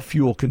raw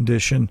fuel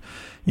condition?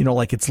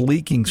 Like it's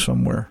leaking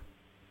somewhere.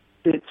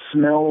 It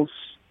smells.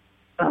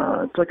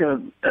 It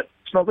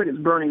smells like it's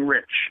burning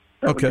rich.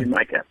 That would be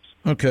my guess.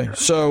 Okay,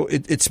 so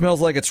it smells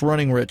like it's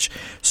running rich.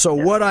 So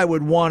what I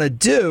would want to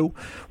do,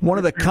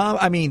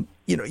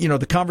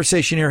 the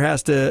conversation here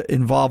has to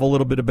involve a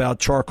little bit about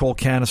charcoal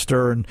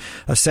canister and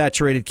a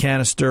saturated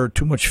canister,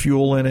 too much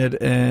fuel in it,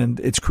 and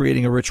it's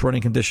creating a rich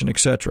running condition,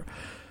 etc.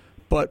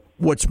 But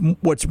what's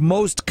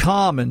most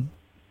common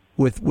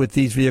with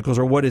these vehicles,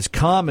 or what is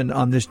common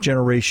on this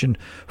generation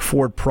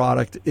Ford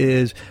product,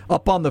 is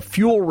up on the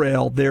fuel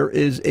rail there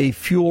is a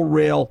fuel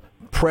rail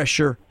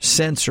pressure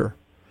sensor,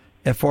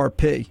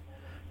 FRP.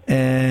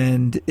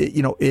 And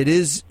it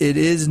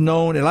is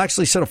known. It'll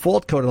actually set a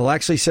fault code. It'll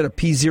actually set a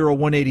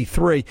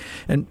P0183.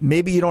 And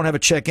maybe you don't have a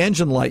check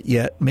engine light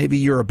yet. Maybe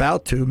you're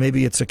about to.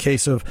 Maybe it's a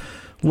case of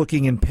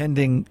looking in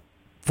pending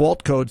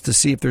fault codes to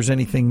see if there's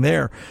anything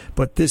there.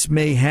 But this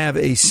may have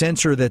a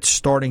sensor that's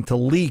starting to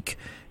leak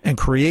and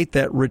create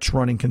that rich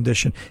running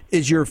condition.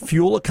 Is your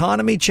fuel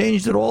economy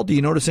changed at all? Do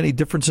you notice any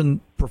difference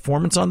in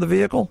performance on the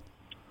vehicle?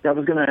 Yeah, I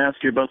was going to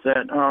ask you about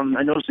that.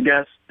 I noticed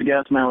the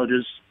gas mileage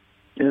is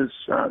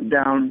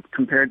down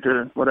compared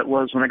to what it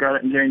was when I got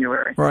it in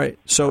January. Right.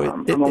 So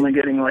I'm only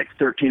getting like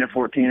 13 or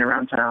 14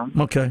 around town.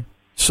 Okay.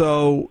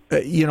 So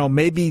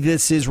maybe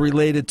this is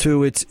related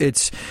to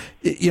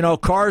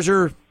cars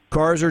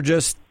are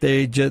just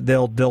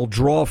they'll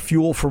draw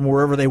fuel from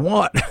wherever they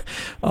want,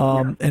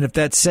 and if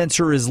that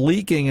sensor is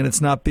leaking and it's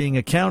not being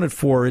accounted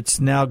for, it's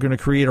now going to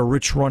create a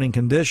rich running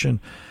condition.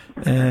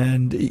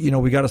 And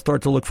we got to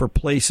start to look for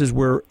places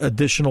where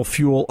additional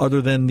fuel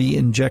other than the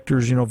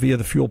injectors, via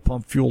the fuel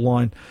pump, fuel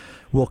line,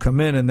 will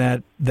come in, and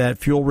that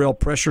fuel rail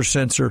pressure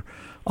sensor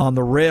on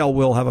the rail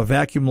will have a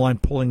vacuum line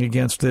pulling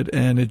against it,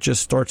 and it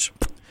just starts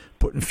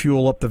putting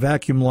fuel up the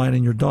vacuum line,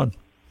 and you're done.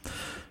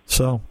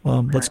 So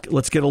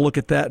let's get a look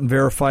at that and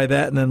verify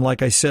that, and then,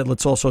 like I said,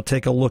 let's also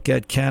take a look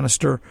at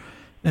canister,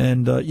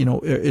 and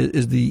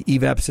is the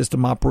evap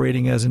system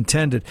operating as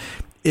intended?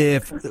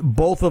 If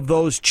both of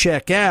those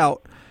check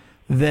out,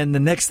 then the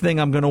next thing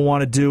I'm going to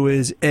want to do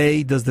is,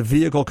 A, does the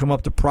vehicle come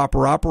up to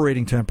proper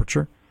operating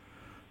temperature?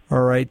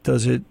 All right,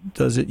 is it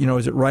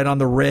right on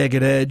the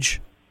ragged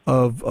edge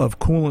of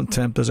coolant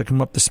temp? Does it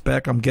come up to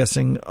spec? I'm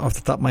guessing off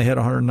the top of my head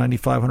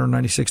 195,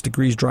 196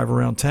 degrees drive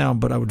around town,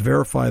 but I would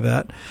verify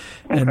that.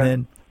 Okay. And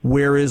then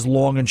where is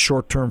long and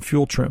short-term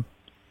fuel trim?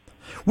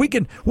 We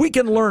can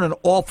learn an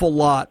awful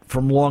lot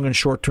from long and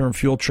short-term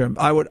fuel trim.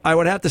 I would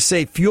have to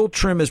say fuel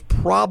trim is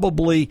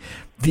probably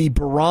the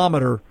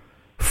barometer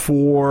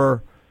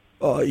for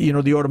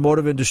the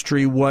automotive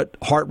industry, what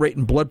heart rate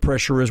and blood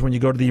pressure is when you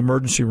go to the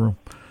emergency room.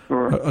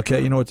 Sure.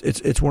 Okay,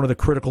 it's one of the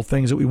critical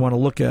things that we want to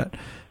look at.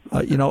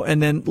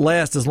 And then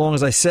last, as long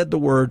as I said the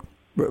word,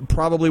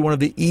 probably one of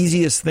the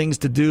easiest things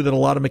to do that a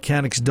lot of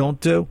mechanics don't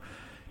do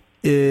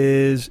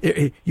is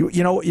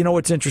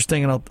what's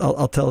interesting, and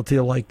I'll tell it to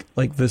you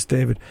like this,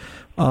 David.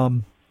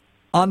 On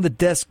the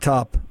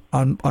desktop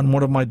on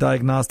one of my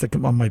diagnostic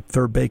on my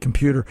third bay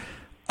computer,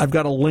 I've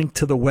got a link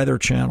to the weather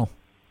channel.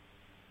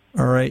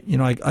 All right,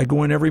 I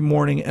go in every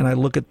morning and I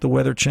look at the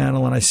weather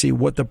channel and I see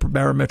what the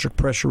barometric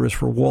pressure is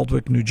for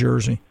Waldwick, New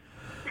Jersey.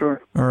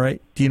 Sure. All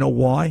right. Do you know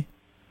why?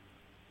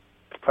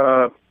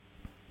 You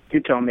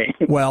tell me.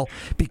 Well,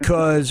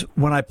 because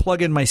when I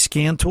plug in my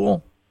scan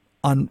tool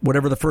on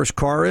whatever the first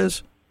car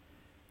is,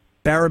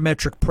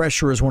 barometric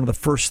pressure is one of the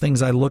first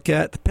things I look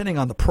at, depending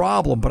on the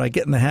problem, but I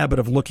get in the habit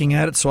of looking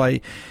at it, so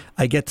I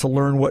get to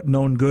learn what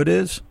known good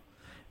is.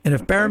 And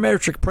if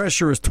barometric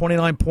pressure is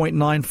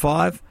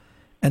 29.95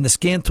 and the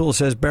scan tool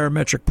says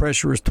barometric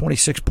pressure is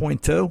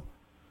 26.2,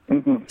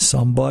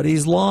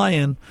 somebody's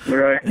lying.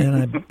 Right.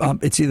 And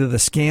it's either the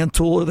scan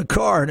tool or the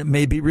car, and it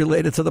may be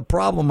related to the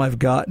problem I've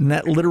got. And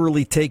that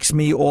literally takes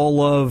me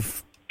all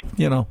of,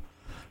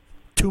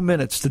 2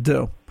 minutes to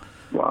do.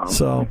 Wow.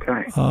 So,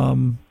 okay.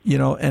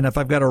 And if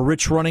I've got a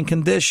rich running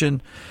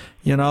condition,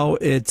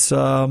 it's,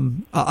 I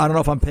don't know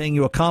if I'm paying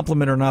you a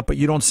compliment or not, but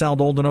you don't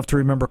sound old enough to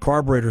remember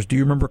carburetors. Do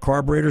you remember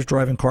carburetors,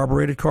 driving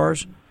carbureted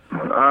cars?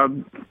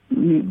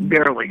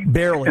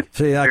 Barely.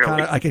 See,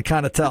 I could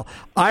kind of tell.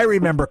 I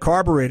remember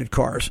carbureted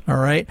cars, all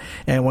right?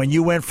 And when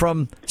you went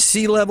from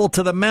sea level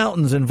to the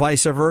mountains and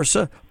vice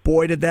versa,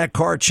 boy, did that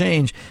car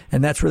change.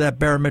 And that's where that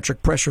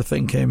barometric pressure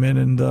thing came in.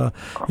 And,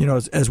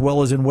 as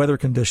well as in weather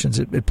conditions,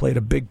 it played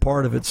a big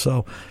part of it.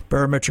 So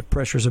barometric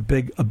pressure is a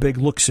big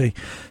look-see.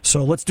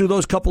 So let's do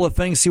those couple of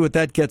things, see what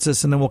that gets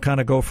us, and then we'll kind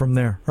of go from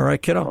there. All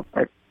right, kiddo?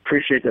 I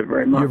appreciate that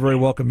very much. You're very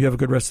welcome. You have a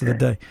good rest of the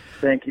day.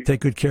 Thank you.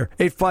 Take good care.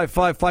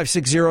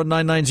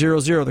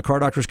 855-560-9900. The Car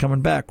Doctor's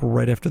coming back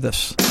right after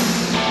this.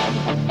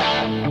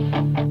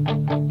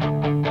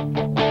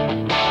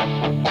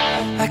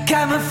 I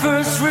got my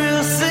first real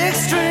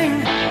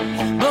 6-string,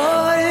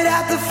 bought it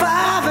at the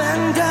 5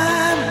 and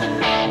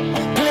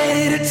dime,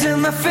 played it till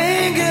my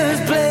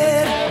fingers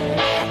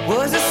bled,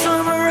 was the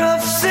summer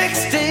of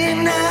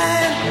 69.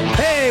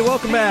 Hey,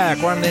 welcome back.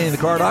 Ron Ananian, the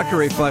Car Doctor,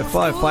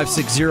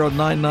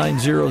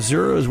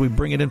 855-560-9900 as we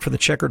bring it in for the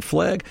checkered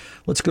flag.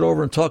 Let's get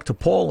over and talk to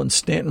Paul in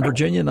Stanton,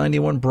 Virginia,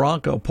 91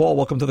 Bronco. Paul,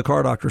 welcome to the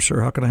Car Doctor,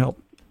 sir. How can I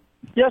help?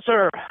 Yes,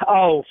 sir.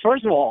 Oh,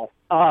 first of all,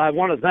 I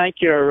want to thank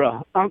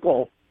your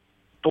uncle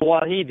for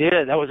what he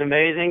did. That was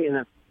amazing. And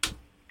if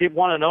people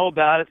want to know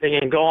about it, they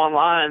can go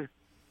online.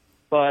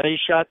 But he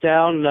shot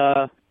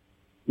down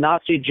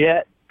Nazi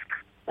jet.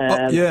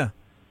 And yeah.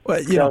 Well,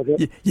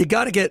 you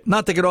got to get,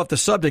 not to get off the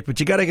subject,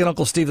 but you got to get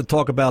Uncle Steve to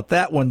talk about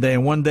that one day,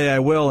 and one day I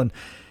will. And,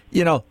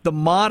 the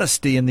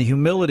modesty and the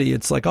humility,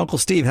 it's like, Uncle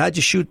Steve, how'd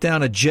you shoot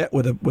down a jet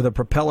with a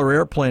propeller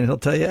airplane? And he'll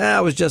tell you,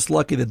 I was just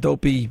lucky the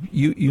dopey,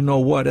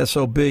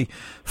 SOB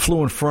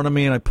flew in front of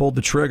me and I pulled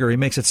the trigger. He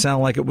makes it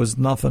sound like it was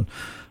nothing.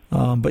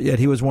 But yet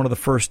he was one of the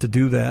first to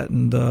do that.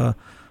 And,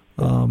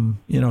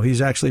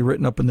 he's actually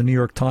written up in the New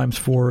York Times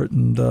for it.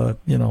 And,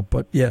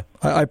 but yeah,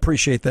 I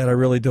appreciate that. I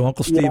really do.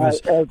 Uncle Steve is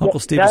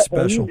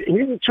special.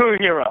 He's a true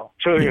hero.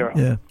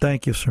 Yeah.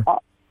 Thank you, sir.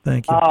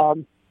 Thank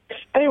you.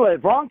 Anyway,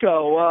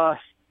 Bronco,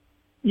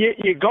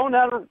 you're going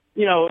out of,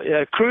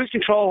 cruise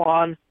control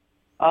on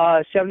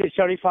 70,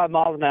 75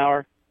 miles an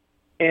hour,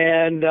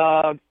 and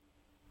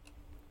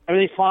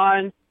everything's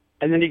fine.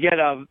 And then you get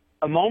a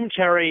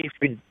momentary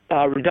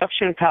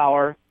reduction in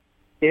power.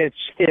 It's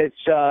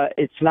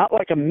not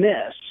like a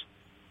miss.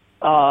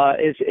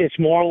 It's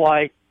more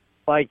like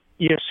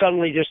you're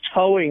suddenly just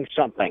towing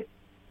something,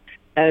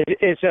 and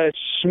it's a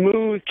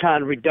smooth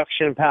kind of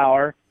reduction in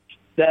power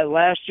that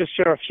lasts just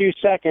for a few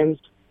seconds,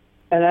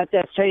 and at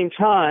that same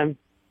time,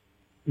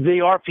 the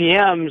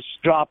RPMs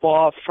drop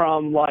off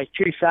from like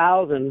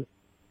 2,000.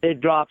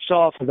 It drops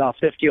off about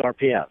 50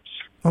 RPMs.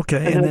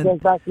 Okay, and then it goes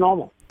back to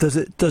normal. Does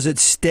it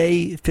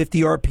stay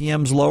 50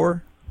 RPMs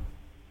lower?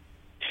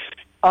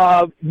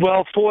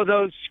 Well, for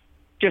those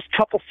just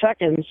couple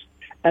seconds,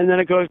 and then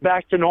it goes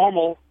back to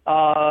normal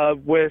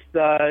with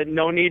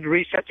no need to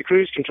reset the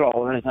cruise control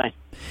or anything.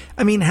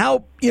 I mean,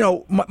 how,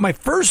 my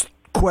first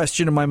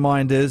question in my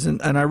mind is,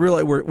 and I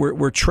realize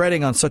we're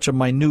treading on such a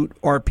minute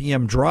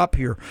RPM drop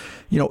here,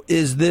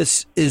 is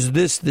this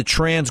the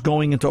trans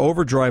going into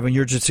overdrive and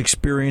you're just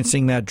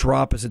experiencing that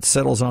drop as it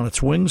settles on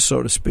its wings,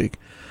 so to speak?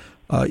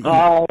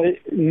 No,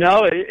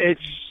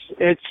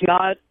 it's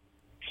not.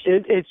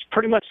 It's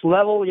pretty much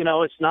level.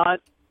 It's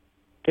not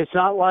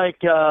like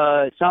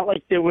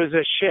there was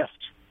a shift.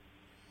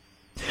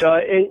 So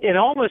it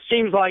almost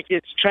seems like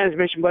it's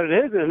transmission, but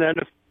it isn't.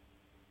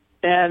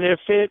 And if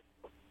it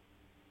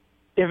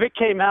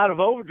came out of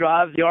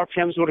overdrive, the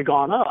RPMs would have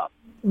gone up.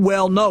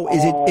 Well, no.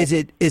 Is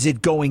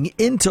it going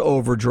into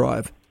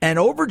overdrive? And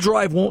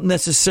overdrive won't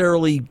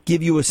necessarily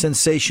give you a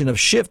sensation of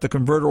shift. The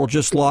converter will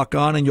just lock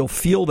on, and you'll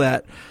feel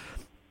that,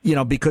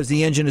 because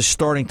the engine is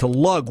starting to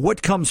lug.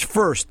 What comes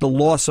first, the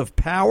loss of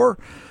power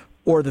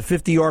or the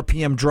 50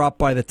 RPM drop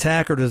by the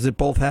tach, or does it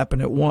both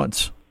happen at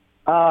once?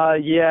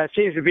 Yeah, it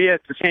seems to be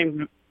at the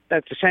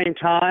same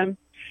time.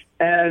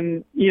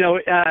 And,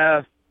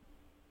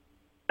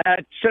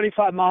 at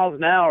 75 miles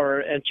an hour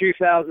and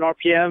 2,000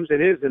 RPMs,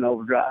 it is in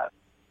overdrive.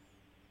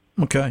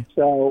 Okay.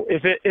 So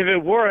if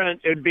it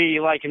weren't, it'd be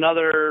like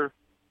another,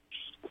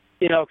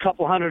 a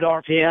couple hundred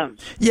RPMs.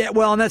 Yeah,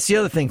 well, and that's the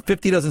other thing.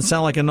 50 doesn't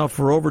sound like enough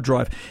for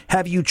overdrive.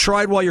 Have you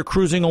tried while you're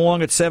cruising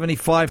along at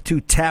 75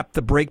 to tap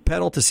the brake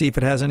pedal to see if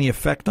it has any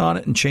effect on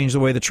it and change the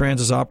way the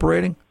trans is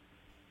operating?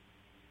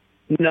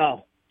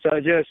 No. So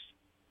just...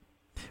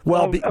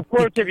 Well, of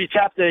course, if you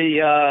tap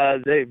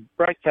the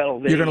brake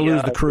pedal, you're going to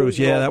lose the cruise.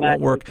 Yeah, that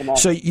won't work.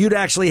 So you'd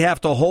actually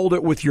have to hold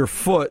it with your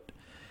foot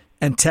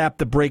and tap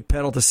the brake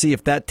pedal to see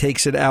if that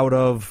takes it out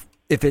of,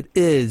 if it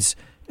is,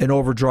 an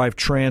overdrive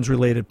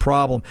trans-related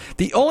problem.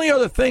 The only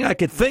other thing I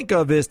could think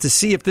of is to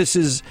see if this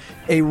is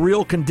a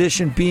real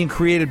condition being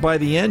created by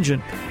the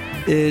engine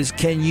is,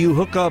 can you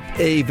hook up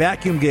a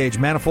vacuum gauge,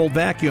 manifold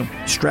vacuum,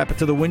 strap it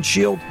to the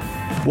windshield,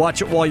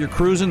 watch it while you're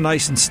cruising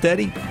nice and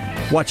steady,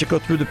 watch it go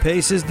through the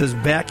paces. Does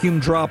vacuum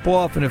drop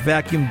off? And if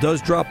vacuum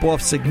does drop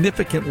off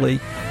significantly,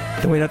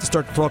 then we'd have to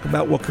start to talk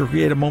about what could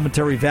create a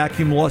momentary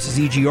vacuum loss. Is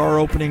EGR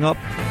opening up,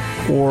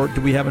 or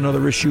do we have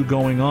another issue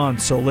going on?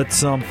 So let's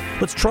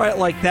try it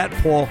like that,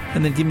 Paul,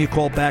 and then give me a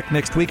call back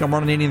next week. I'm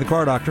Ron Ananian, the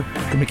Car Doctor.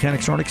 The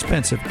mechanics aren't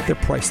expensive. They're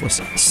priceless.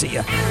 See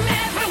ya.